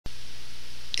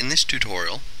In this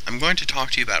tutorial, I'm going to talk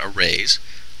to you about arrays.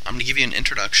 I'm going to give you an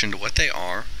introduction to what they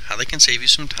are, how they can save you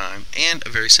some time, and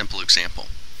a very simple example.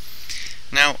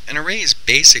 Now, an array is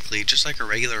basically just like a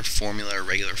regular formula or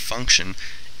regular function.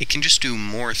 It can just do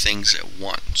more things at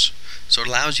once. So it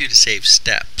allows you to save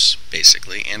steps,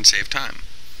 basically, and save time.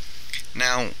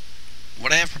 Now,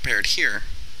 what I have prepared here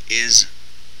is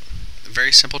a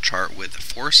very simple chart with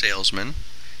 4 salesmen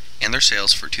and their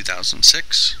sales for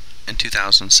 2006 and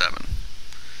 2007.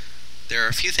 There are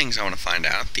a few things I want to find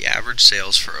out: the average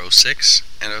sales for 06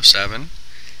 and 07,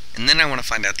 and then I want to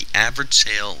find out the average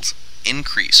sales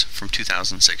increase from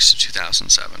 2006 to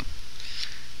 2007.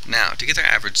 Now, to get their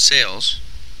average sales,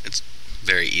 it's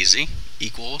very easy.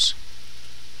 Equals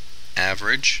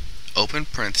average, open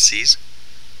parentheses,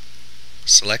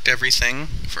 select everything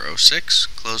for 06,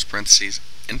 close parentheses,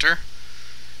 enter.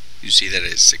 You see that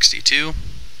it is 62.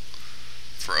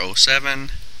 For 07,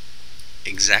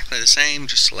 exactly the same,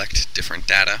 just select different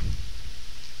data.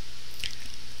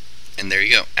 And there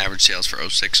you go, average sales for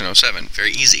 06 and 07.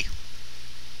 Very easy.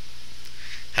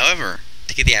 However,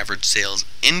 to get the average sales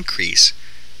increase,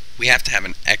 we have to have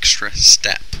an extra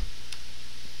step.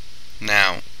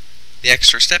 Now, the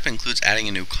extra step includes adding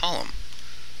a new column.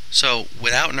 So,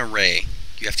 without an array,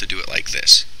 you have to do it like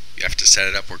this. You have to set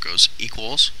it up where it goes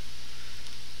equals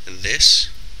this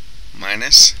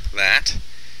minus that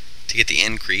to get the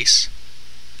increase.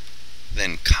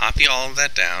 Then copy all of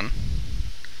that down.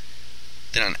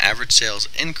 Then on average sales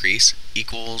increase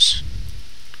equals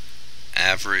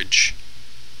average,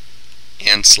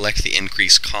 and select the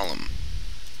increase column.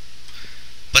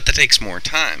 But that takes more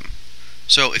time.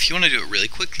 So if you want to do it really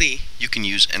quickly, you can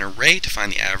use an array to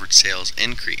find the average sales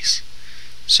increase.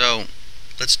 So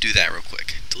let's do that real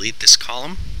quick. Delete this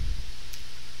column.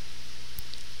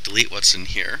 Delete what's in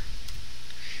here.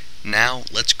 Now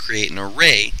let's create an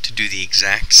array to do the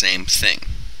exact same thing.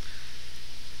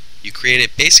 You create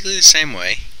it basically the same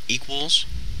way. Equals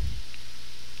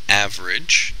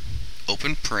average,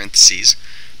 open parentheses,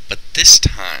 but this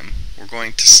time we're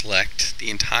going to select the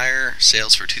entire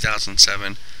sales for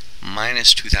 2007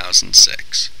 minus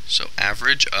 2006. So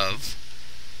average of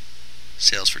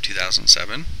sales for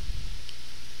 2007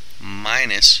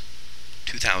 minus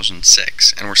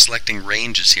 2006. And we're selecting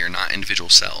ranges here, not individual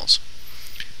cells.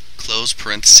 Close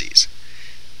parentheses.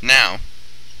 Now,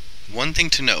 one thing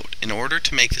to note: in order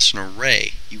to make this an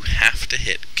array, you have to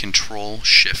hit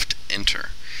Control-Shift-Enter.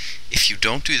 If you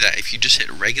don't do that, if you just hit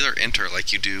regular enter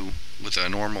like you do with a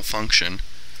normal function,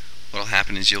 what will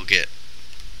happen is you'll get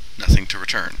nothing to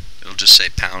return. It'll just say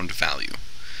pound value.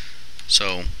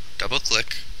 So double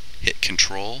click, hit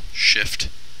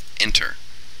Control-Shift-Enter,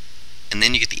 and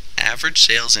then you get the average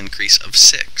sales increase of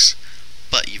 6.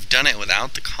 But you've done it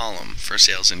without the column for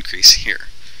sales increase here.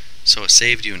 So it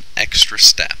saved you an extra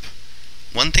step.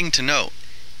 One thing to note: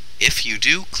 if you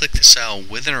do click the cell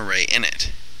with an array in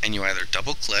it, and you either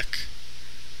double click,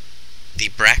 the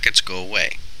brackets go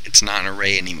away. It's not an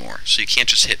array anymore, so you can't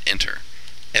just hit enter.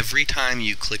 Every time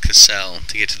you click the cell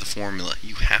to get to the formula,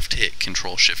 you have to hit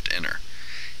Control-Shift-Enter.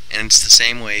 And it's the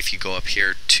same way if you go up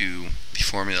here to the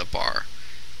formula bar.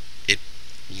 It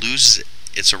loses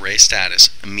its array status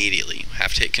immediately. You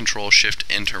have to hit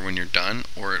Control-Shift-Enter when you're done,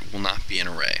 or it will not be an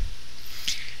array.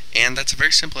 And that's a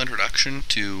very simple introduction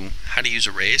to how to use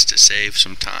arrays to save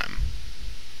some time.